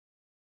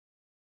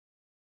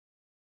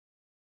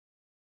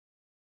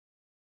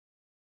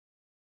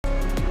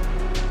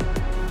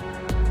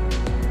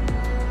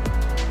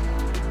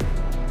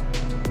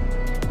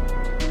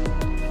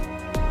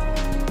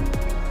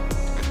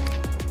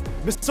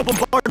Missile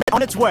bombardment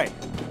on its way.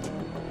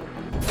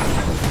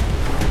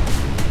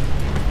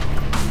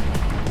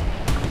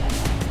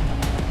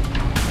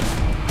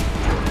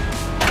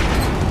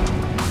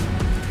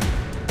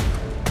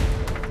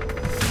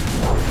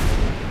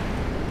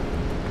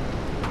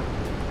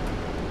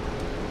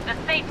 The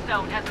safe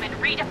zone has been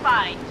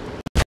redefined.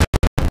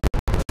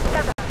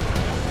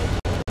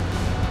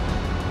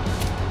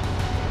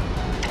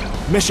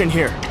 Mission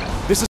here.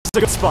 This is a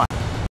good spot.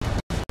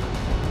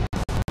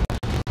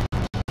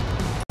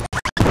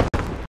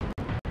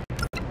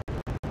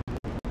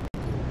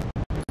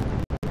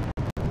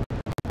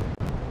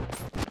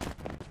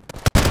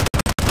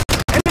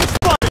 Enemy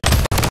spotted!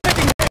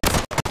 Taking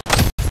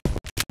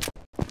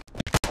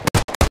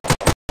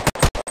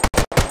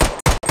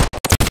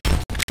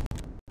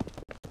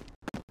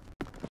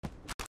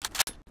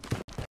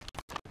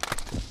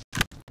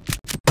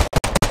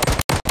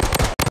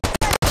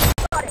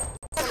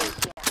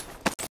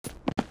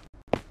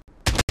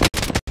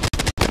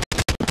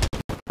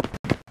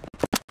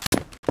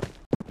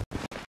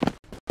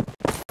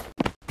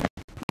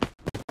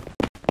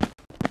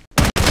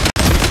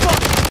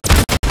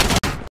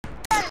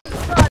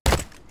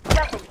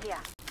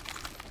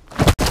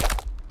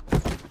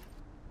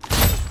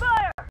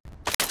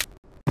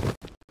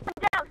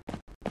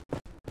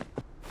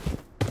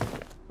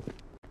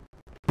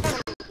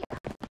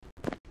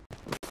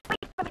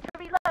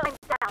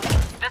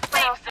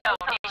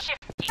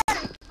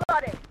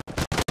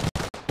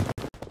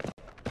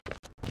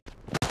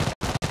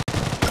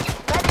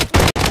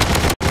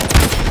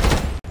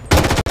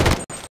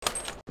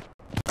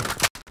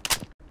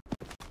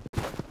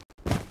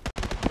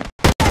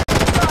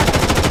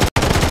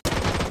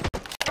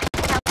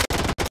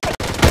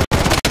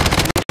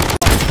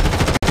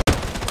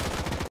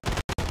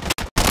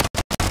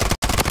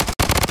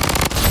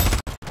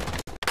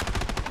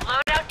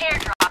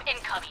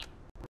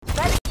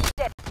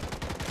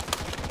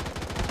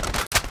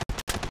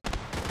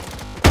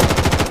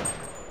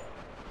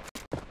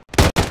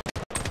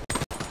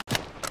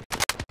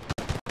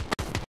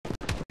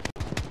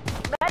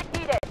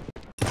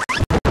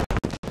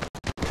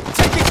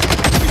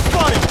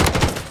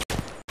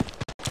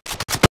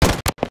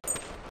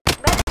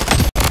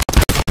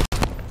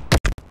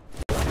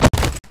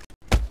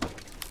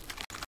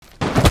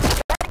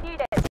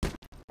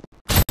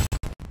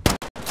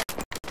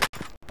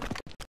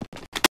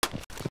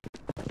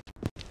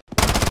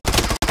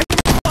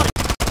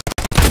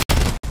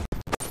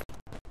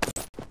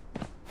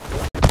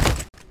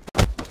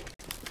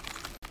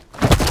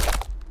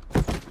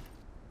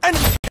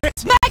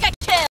hits! Mega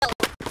kill!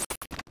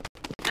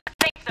 The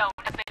safe zone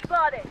has been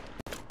spotted.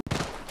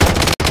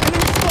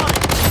 Enemy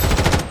spotted!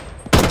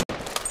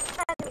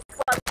 Enemy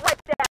squad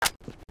wiped out.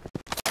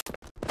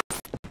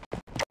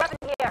 Weapon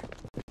here.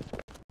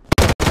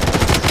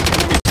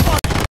 Enemy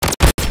spotted!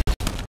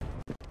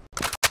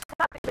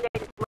 Toxic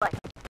grenade is light.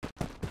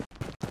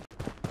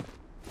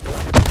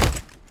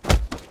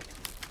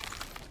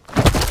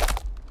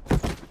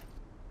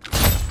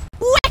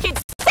 Wicked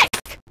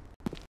sick!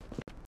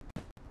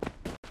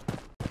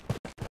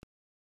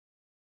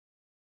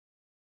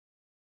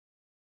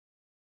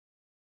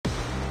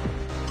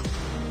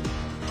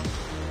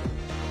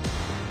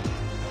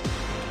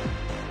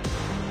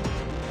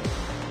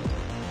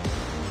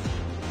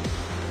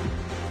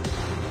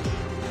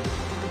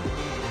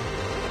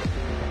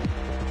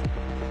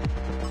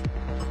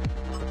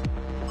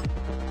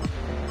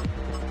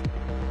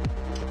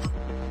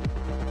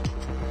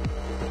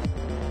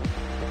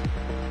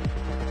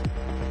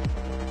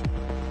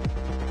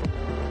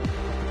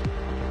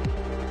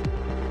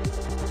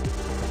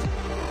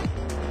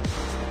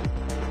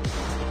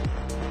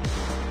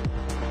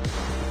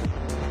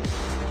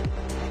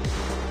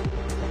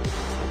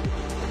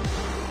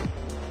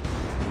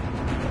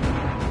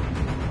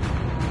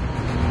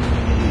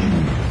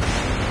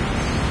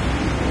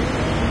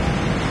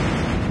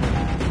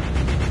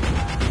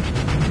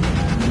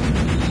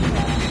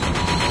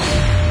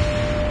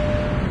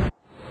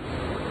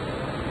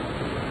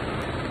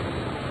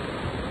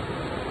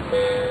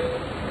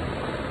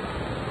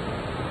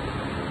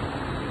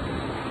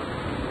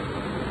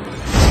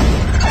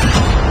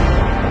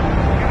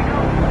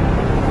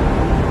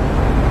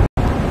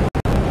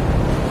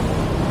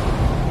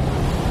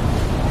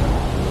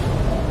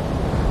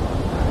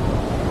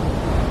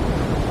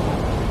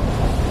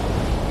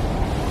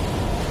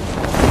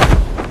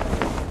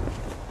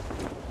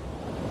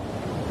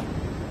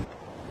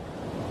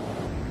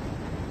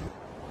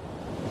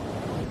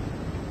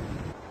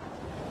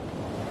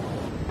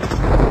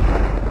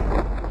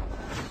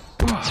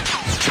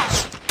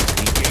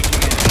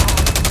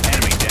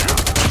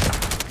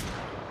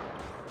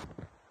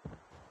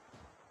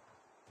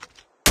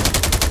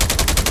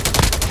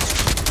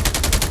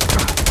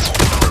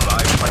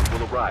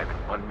 arrive in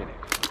 1 minute.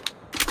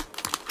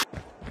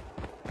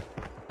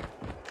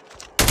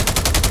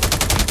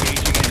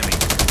 Engaging enemy.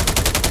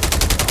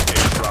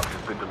 Airdrop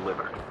has been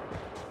delivered.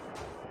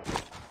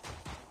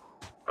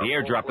 The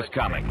airdrop is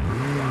coming.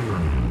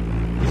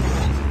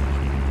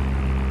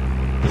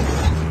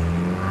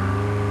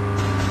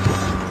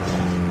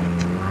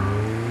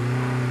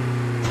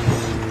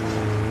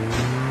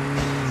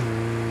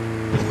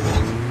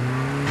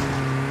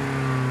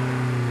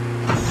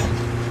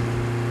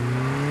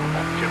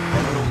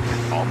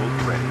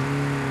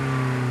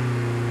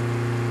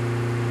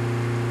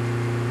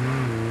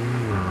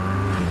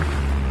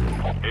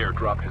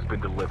 Airdrop has been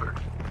delivered.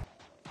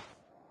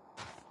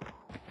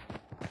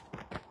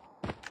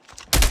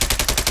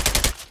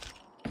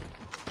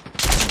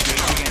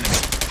 Engaging enemy.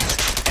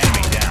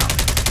 Enemy down.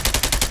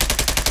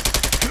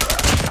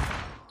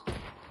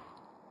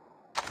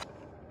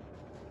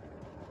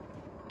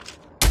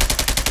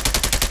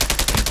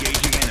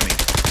 Engaging enemy.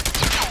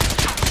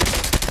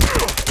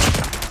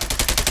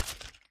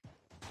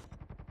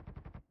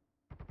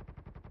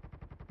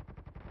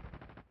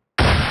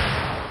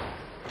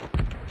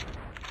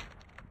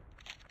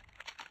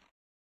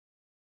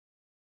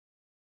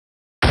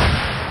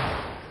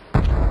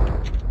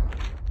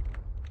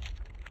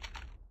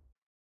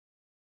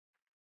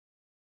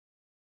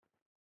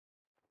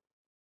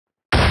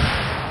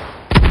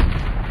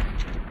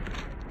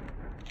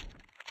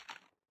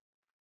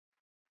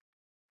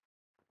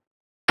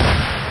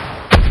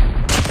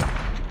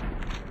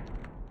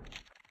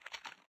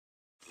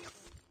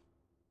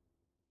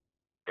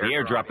 The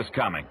airdrop is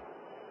coming.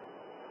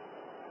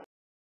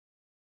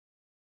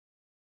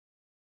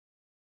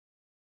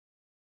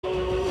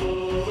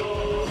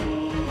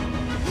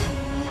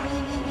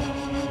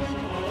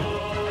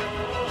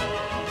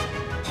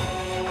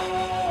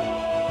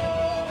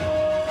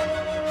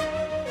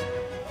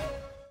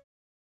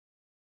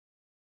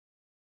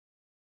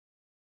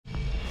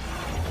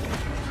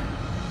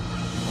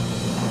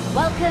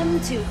 Welcome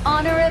to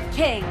Honor of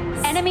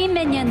Kings. Enemy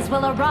minions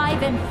will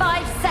arrive in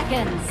 5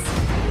 seconds.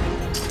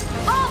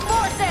 All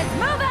forces,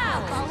 move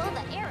out! Follow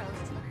the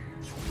arrows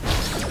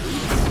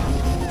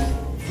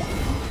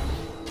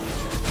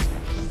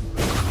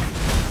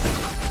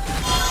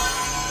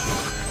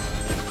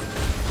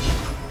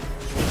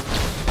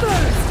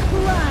First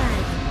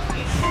blood.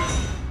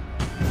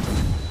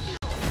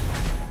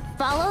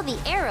 Follow the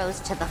arrows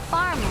to the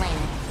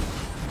farmland.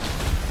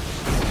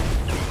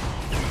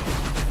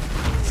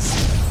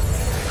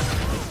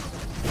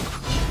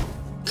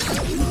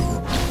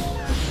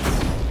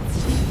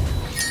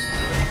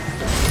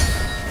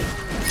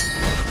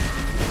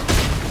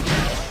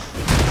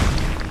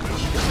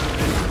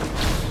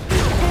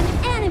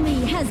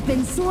 Has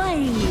been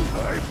slain. You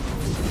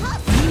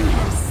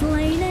have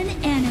slain an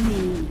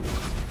enemy.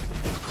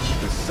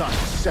 The sun's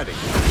setting.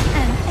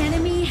 An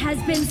enemy has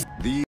been.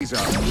 These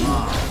are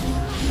mine.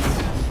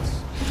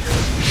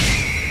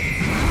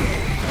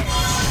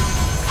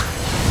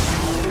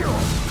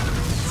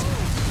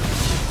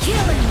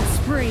 Killing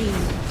spree.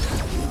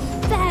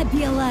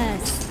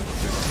 Fabulous.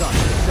 The sun's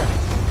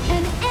setting.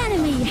 An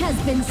enemy has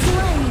been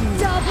slain.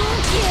 Double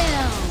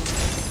kill.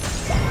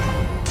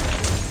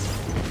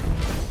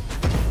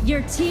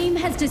 Your team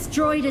has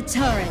destroyed a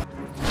turret.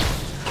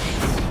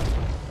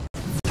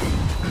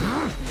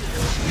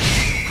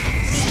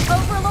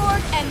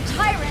 Overlord and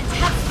Tyrant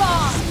have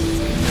spawned.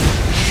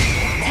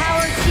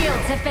 Tower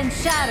shields have been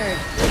shattered.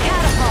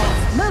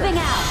 Catapults moving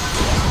out.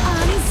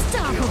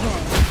 Unstoppable.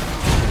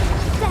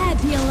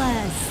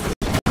 Fabulous.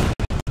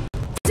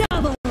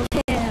 Double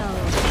kill.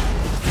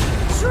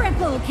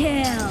 Triple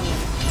kill.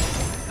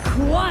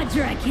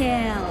 Quadra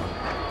kill.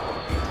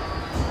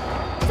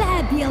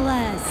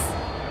 Fabulous.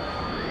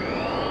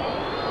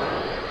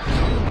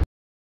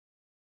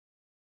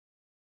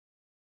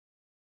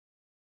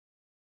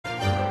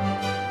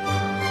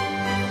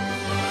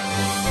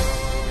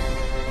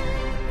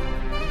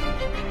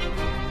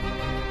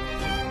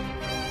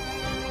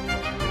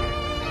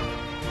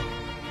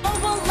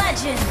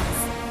 Legends.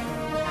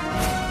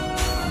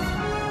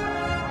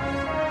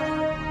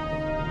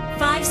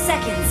 5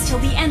 seconds till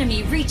the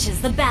enemy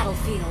reaches the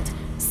battlefield.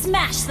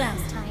 Smash them.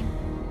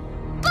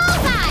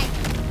 Bullseye!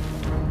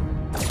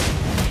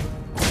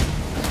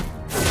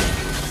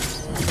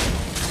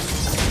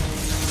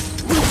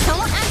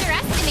 Don't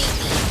underestimate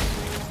me.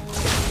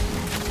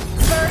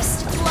 First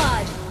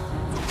blood.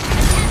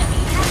 An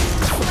enemy has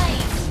been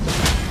slain.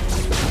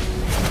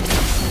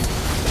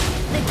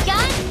 The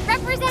gun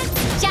represents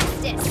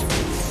justice.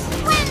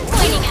 When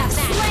pointing at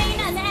that. Slain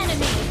an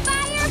enemy.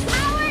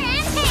 Firepower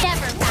and hit.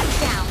 Never back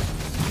down.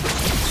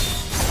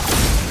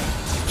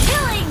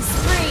 Killing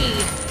spree.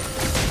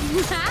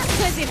 That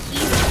was an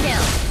easy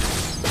kill.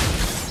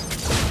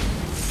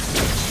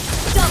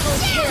 Double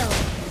kill.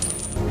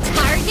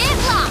 Target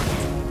locked.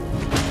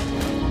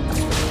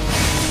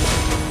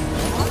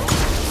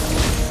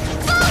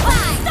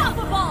 Bullseye!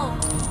 Unstoppable.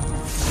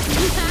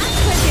 That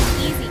was an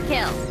easy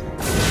kill.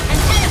 An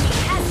enemy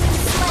has been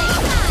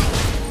slain.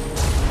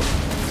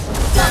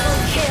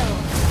 Double kill.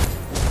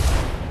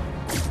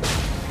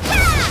 Ha!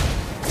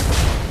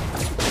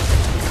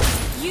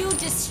 You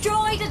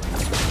destroyed a...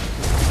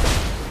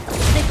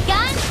 The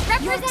gun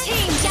Your represents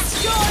team justice.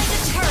 destroyed the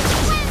turret.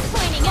 When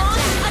pointing at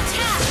Launch that.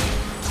 attack.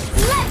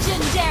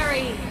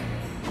 Legendary.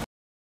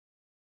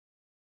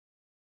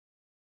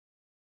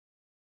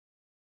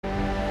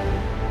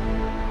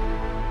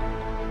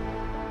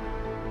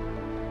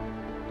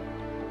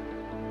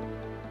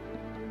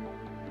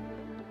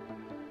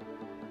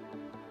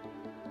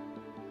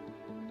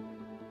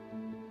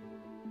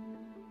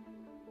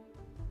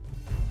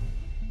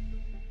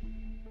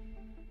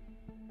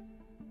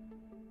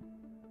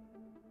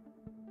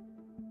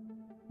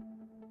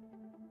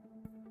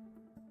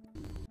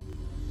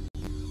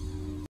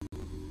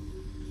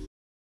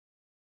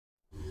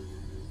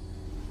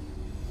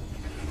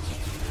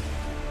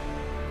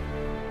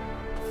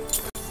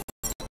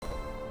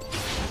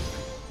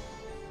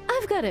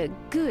 I've got a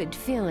good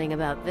feeling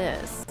about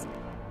this.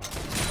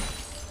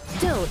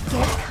 Don't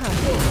get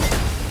cocky.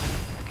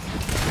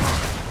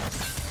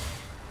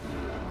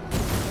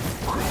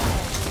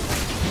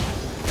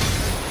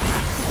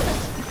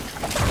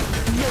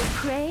 No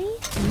prey,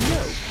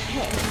 no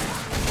pay.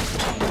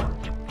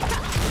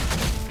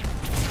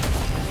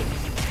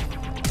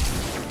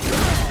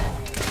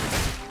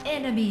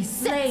 Enemy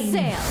slain.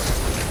 Set sail.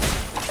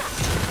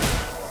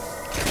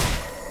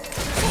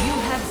 You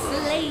have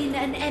slain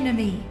an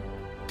enemy.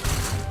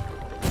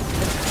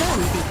 The fun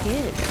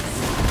begins.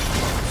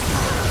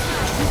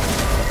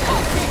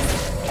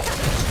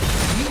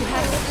 You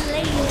have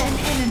slain an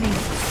enemy.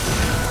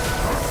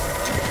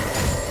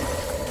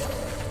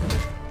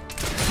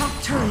 Top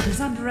turret is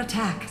under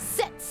attack.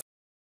 Set